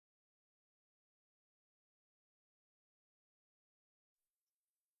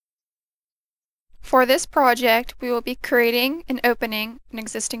For this project, we will be creating and opening an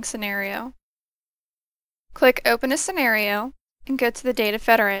existing scenario. Click Open a Scenario and go to the Data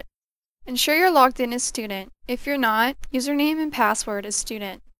Federate. Ensure you're logged in as student. If you're not, username and password as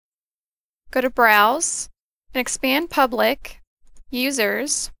student. Go to Browse and expand Public,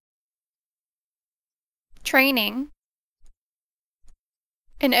 Users, Training,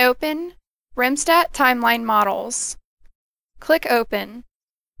 and open REMStat Timeline Models. Click Open.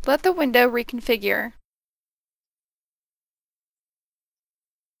 Let the window reconfigure.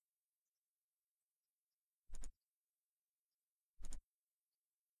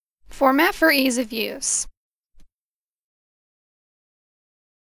 Format for ease of use.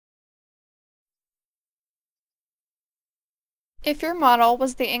 If your model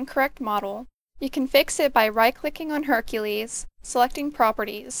was the incorrect model, you can fix it by right-clicking on Hercules, selecting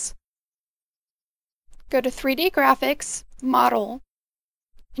Properties. Go to 3D Graphics, Model,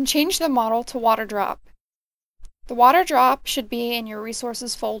 and change the model to Water Drop. The water drop should be in your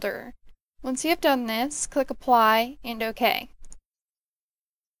Resources folder. Once you have done this, click Apply and OK.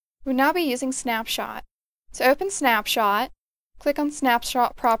 We'll now be using Snapshot. To open Snapshot, click on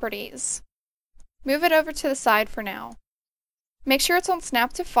Snapshot Properties. Move it over to the side for now. Make sure it's on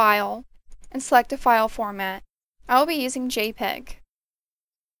Snap to File and select a file format. I will be using JPEG.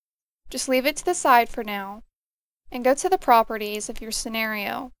 Just leave it to the side for now and go to the properties of your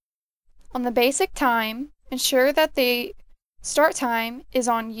scenario. On the basic time, ensure that the start time is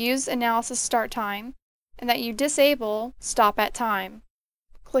on Use Analysis Start Time and that you disable Stop at Time.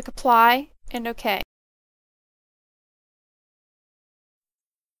 Click Apply and OK.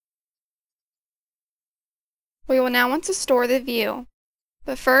 We will now want to store the view,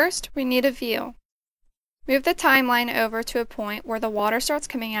 but first we need a view. Move the timeline over to a point where the water starts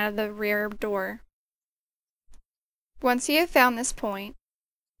coming out of the rear door. Once you have found this point,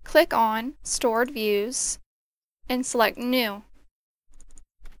 click on Stored Views and select New.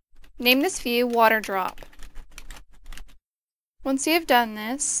 Name this view Water Drop. Once you have done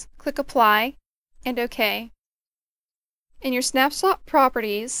this, click Apply and OK. In your Snapshot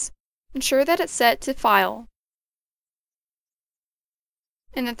Properties, ensure that it's set to File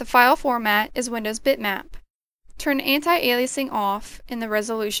and that the file format is Windows Bitmap. Turn anti-aliasing off and the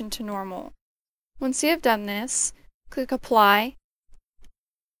resolution to normal. Once you have done this, click Apply.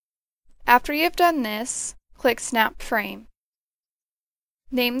 After you have done this, click Snap Frame.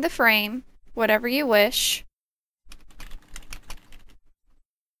 Name the frame whatever you wish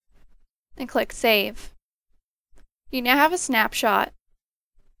and click Save. You now have a snapshot.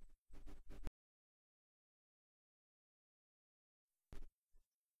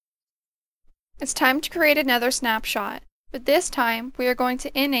 It's time to create another snapshot, but this time we are going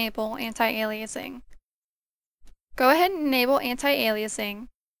to enable anti-aliasing. Go ahead and enable anti-aliasing,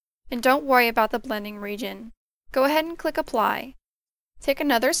 and don't worry about the blending region. Go ahead and click Apply. Take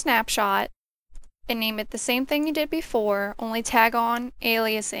another snapshot and name it the same thing you did before, only tag on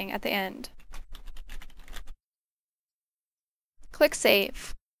aliasing at the end. Click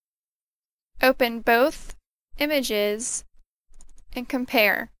Save. Open both images and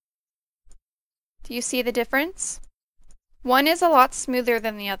compare. Do you see the difference? One is a lot smoother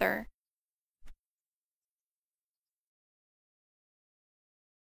than the other.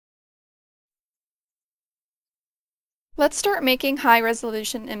 Let's start making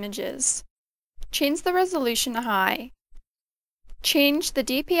high-resolution images. Change the resolution to high. Change the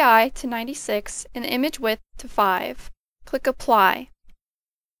DPI to 96 and the image width to 5. Click Apply.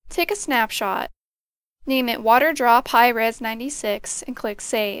 Take a snapshot. Name it Water Drop High Res 96 and click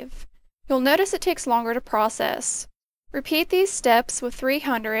Save. You'll notice it takes longer to process. Repeat these steps with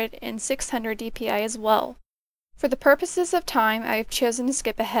 300 and 600 DPI as well. For the purposes of time, I have chosen to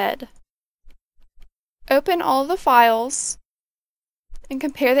skip ahead. Open all the files and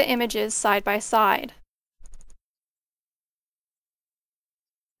compare the images side by side.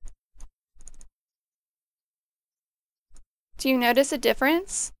 Do you notice a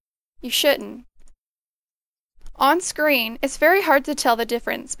difference? You shouldn't. On screen, it's very hard to tell the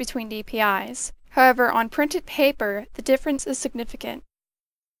difference between DPIs. However, on printed paper, the difference is significant.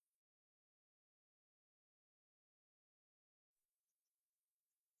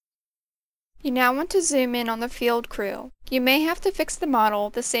 You now want to zoom in on the field crew. You may have to fix the model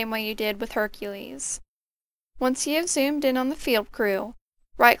the same way you did with Hercules. Once you have zoomed in on the field crew,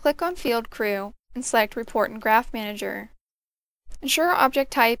 right-click on Field Crew and select Report in Graph Manager. Ensure object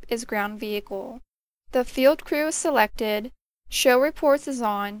type is ground vehicle. The field crew is selected, Show Reports is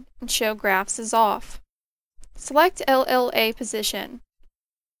on, and Show Graphs is off. Select LLA position.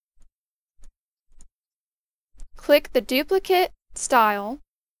 Click the duplicate style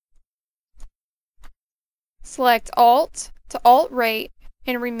Select Alt to Alt-Right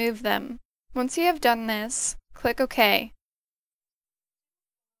and remove them. Once you have done this, click OK.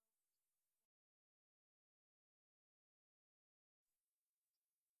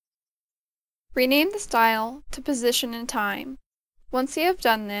 Rename the style to Position and Time. Once you have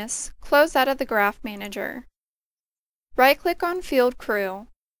done this, close out of the Graph Manager. Right-click on Field Crew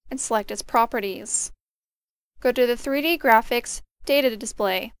and select its properties. Go to the 3D Graphics Data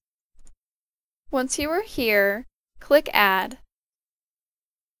Display. Once you are here, click Add.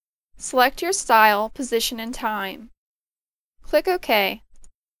 Select your style, position, and time. Click OK.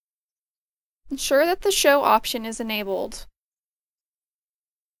 Ensure that the Show option is enabled.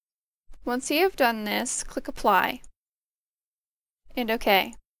 Once you have done this, click Apply and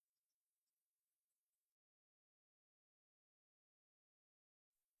OK.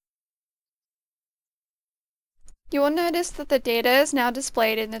 You will notice that the data is now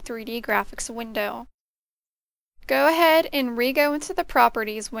displayed in the 3D Graphics window. Go ahead and re-go into the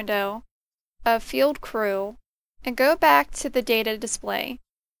Properties window of Field Crew and go back to the data display.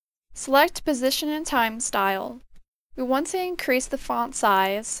 Select Position and Time style. We want to increase the font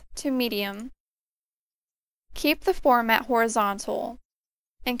size to medium. Keep the format horizontal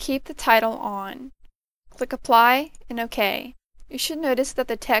and keep the title on. Click Apply and OK. You should notice that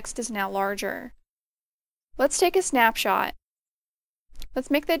the text is now larger. Let's take a snapshot. Let's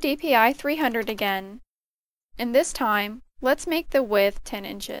make the DPI 300 again, and this time, let's make the width 10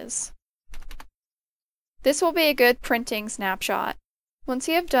 inches. This will be a good printing snapshot. Once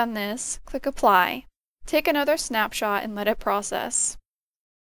you have done this, click Apply. Take another snapshot and let it process.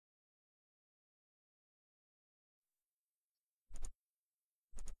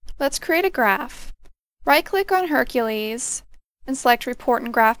 Let's create a graph. Right-click on Hercules and select Report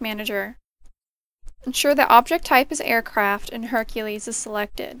in Graph Manager. Ensure the object type is Aircraft and Hercules is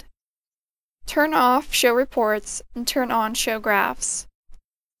selected. Turn off Show Reports and turn on Show Graphs.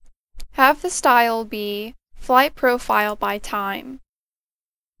 Have the style be Flight Profile by Time.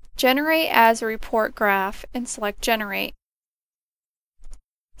 Generate as a report graph and select Generate.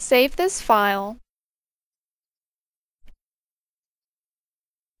 Save this file.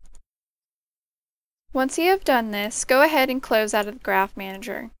 Once you have done this, go ahead and close out of the Graph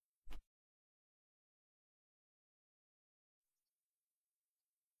Manager.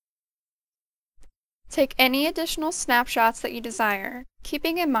 Take any additional snapshots that you desire,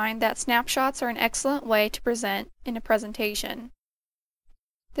 keeping in mind that snapshots are an excellent way to present in a presentation.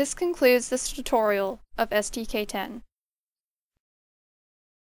 This concludes this tutorial of STK 10.